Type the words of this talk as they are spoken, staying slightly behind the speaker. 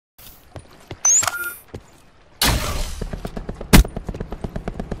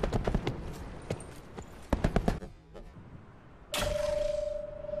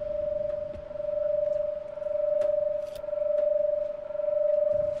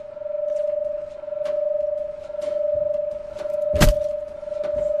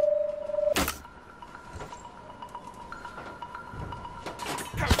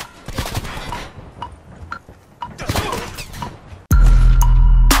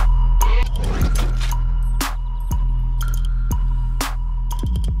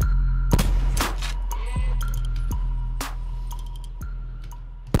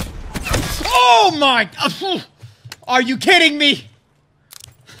my! Are you kidding me?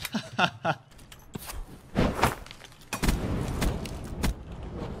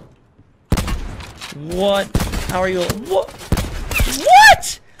 What? How are you? What?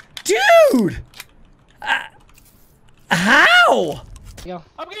 What? Dude! How? Go.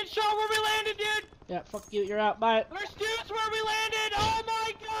 I'm getting shot where we landed, dude! Yeah, fuck you, you're out, bye. There's dudes where we landed! Oh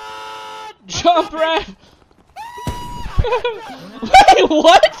my god! Jump right! Wait,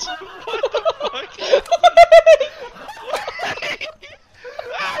 what?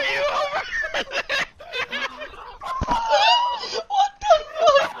 Are you over there? What the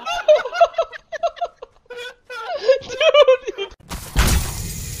fuck? Dude!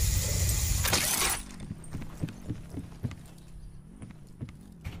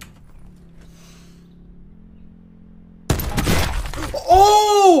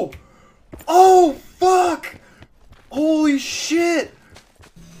 Oh! Oh, fuck! Holy shit!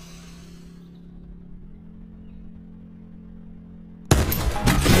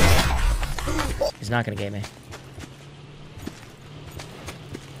 He's not gonna get me.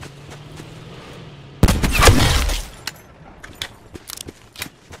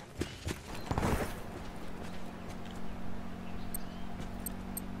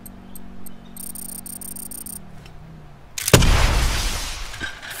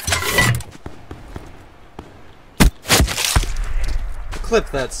 Clip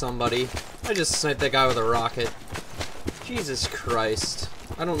that, somebody. I just sniped that guy with a rocket. Jesus Christ.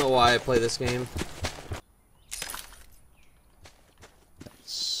 I don't know why I play this game.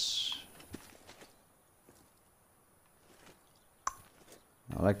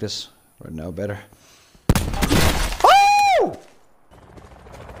 I like this. Or no better. Oh!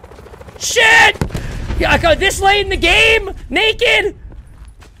 Shit! Yeah, I got this late in the game? Naked?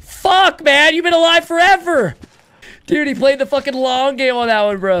 Fuck, man, you've been alive forever! Dude, he played the fucking long game on that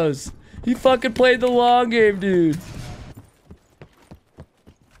one, bros. He fucking played the long game, dude.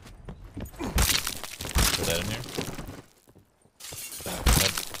 Put that in here.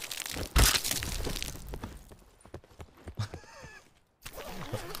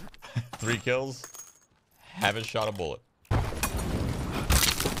 3 kills. Haven't shot a bullet.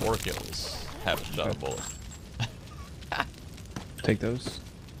 4 kills. Haven't shot a bullet. Take those.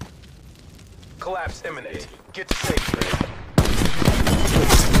 Collapse imminent. Get to safety.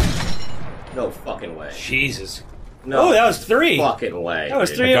 No fucking way. Jesus. No. Oh, that was 3. Fucking way. That was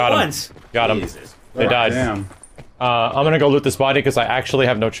dude. 3 at once. Got him. Jesus. They died. Damn. I'm gonna go loot this body because I actually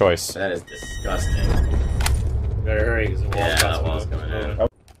have no choice. That is disgusting. Better hurry, because the wall's Yeah, about that to wall's go. coming in.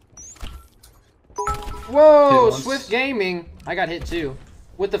 Whoa, Swift Gaming. I got hit too.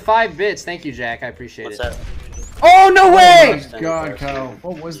 With the 5 bits, thank you, Jack. I appreciate it. Oh, no way! Oh my god, Kyle.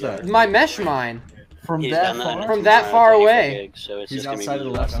 What was that? My mesh mine. From that far? From that far away. He's outside of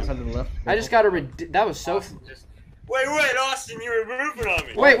the left, outside of the left. I just got a that was so... Wait, Austin, you were moving on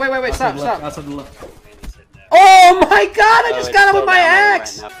me! Wait, stop. Outside the left. Oh my god, I just got him with my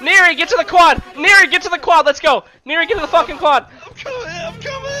axe! Neri, get to the quad! Neri, get to the quad, let's go! Neri, get to the fucking quad! I'm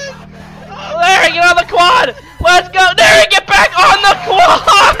coming! Neri, get on the quad! Let's go! Neri, get back on the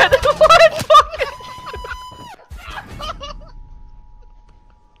quad! Let's fucking...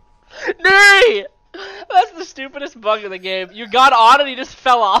 Neri! That's the stupidest bug in the game. You got on and he just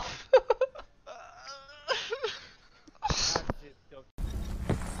fell off.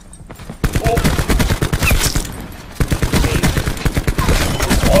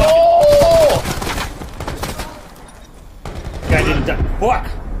 Guy didn't die. Fuck!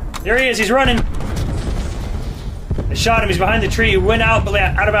 There he is, he's running. I shot him, he's behind the tree. He went out, but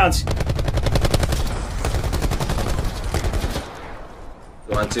out of bounds.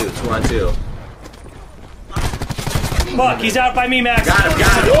 2 on 2, 2 on 2. Fuck, he's out by me, Max. Got him,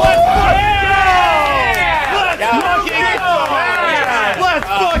 got him. Let's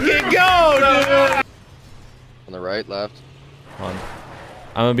fucking go, dude! On the right, left. Hold on.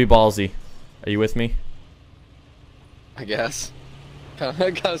 I'm gonna be ballsy. Are you with me? I guess.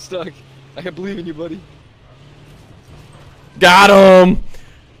 I got stuck. I believe in you, buddy. Got him!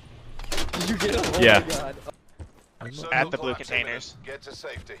 Did you get him? Oh Yeah. my god. At the blue containers. Get to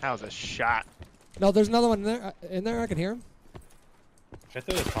safety. That was a shot. No, there's another one there. In there, I can hear him. Should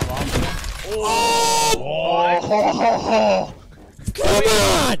I throw the bomb on? Oh! Come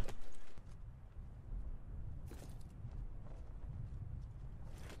on!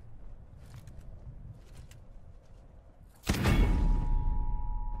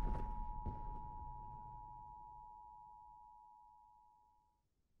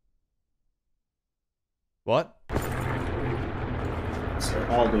 What?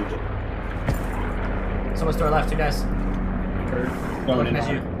 All looted. Someone's to our left, 2 guys. Going in. That's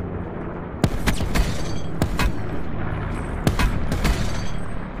you.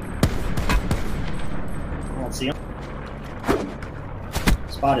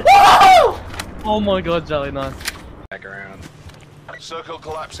 Spotted. Oh my god, Jelly Nut. Back around. Circle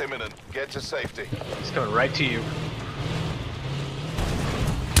collapse imminent. Get to safety. He's coming right to you.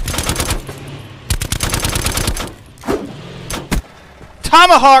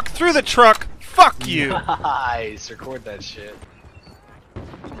 Tomahawk through the truck. Fuck you. Nice. Record that shit.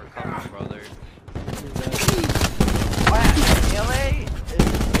 We're coming, brother.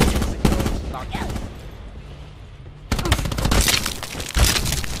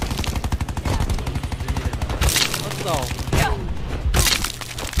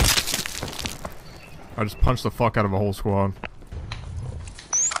 I just punched the fuck out of a whole squad.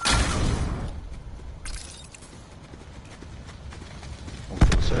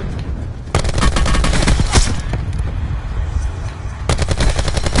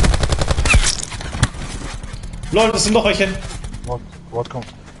 Leute, das sind noch welche. Warte, komm.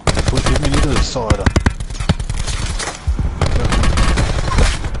 Gib mir nicht das so, Alter.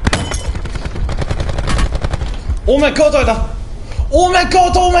 Oh mein Gott, Alter! Oh mein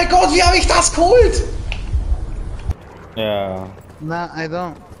Gott, wie habe ich das geholt? Yeah. Nah, I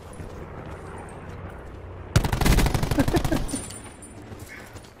don't.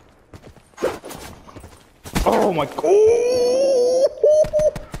 Oh my God!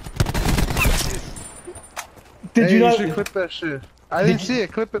 Did you not? You should clip that shit. I didn't see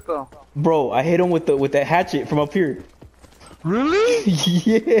it. Clip it though. Bro, I hit him with that hatchet from up here. Really?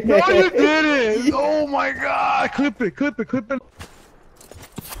 Yeah. No, you didn't. Oh my god. Clip it. Clip it. Clip it.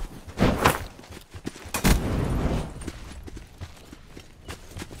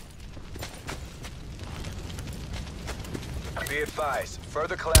 Be advised.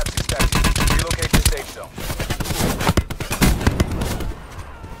 Further collapse expected. Relocate to safe zone.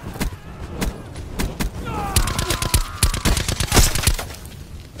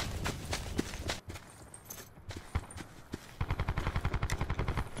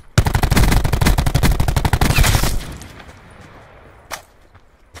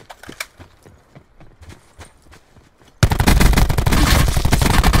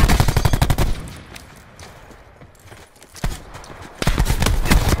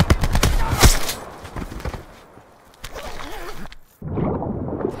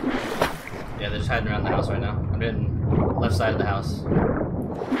 Yeah, they're just hiding around the house right now. I'm in left side of the house.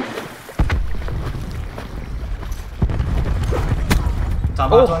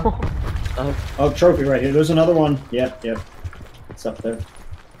 Tomahawk one. Oh, trophy right here. There's another one. Yep. It's up there.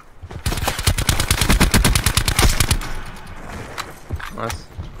 Nice.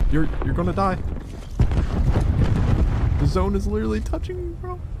 You're gonna die. The zone is literally touching you,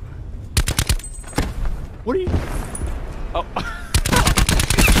 bro. What are you? Oh.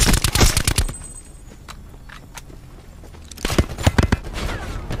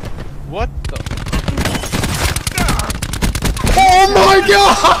 What the? Oh my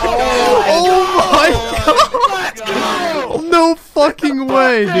god! Oh my god! No fucking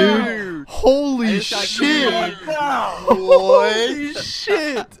way, dude! Holy shit! Holy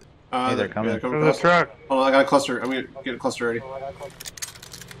shit! Hey, they're coming. There's a truck. Hold on, I got a cluster. I'm gonna get a cluster ready.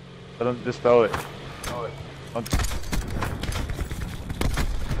 Let them dispel it.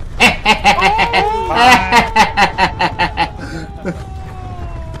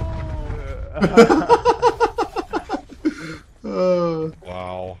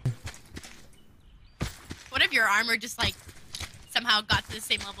 Wow. What if your armor just like somehow got to the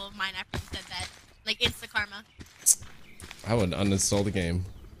same level of mine after you said that? Like insta karma. I would uninstall the game.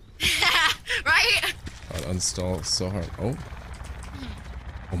 Right? I'd uninstall so hard. Oh.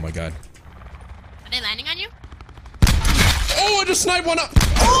 Oh my god. Are they landing on you? Oh, I just sniped one up!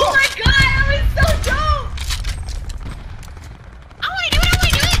 Oh my god, that was so dope! I wanna do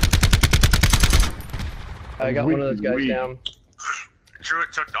it! I got one of those guys down.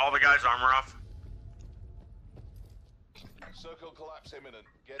 Truitt took all the guys' armor off. Circle collapse imminent.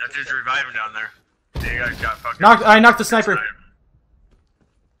 That dude's reviving down there. You guys got fucking. I knocked the sniper.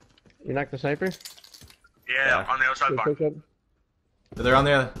 You knocked the sniper? Yeah, on the other side. Pick up. They're on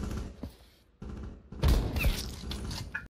the other.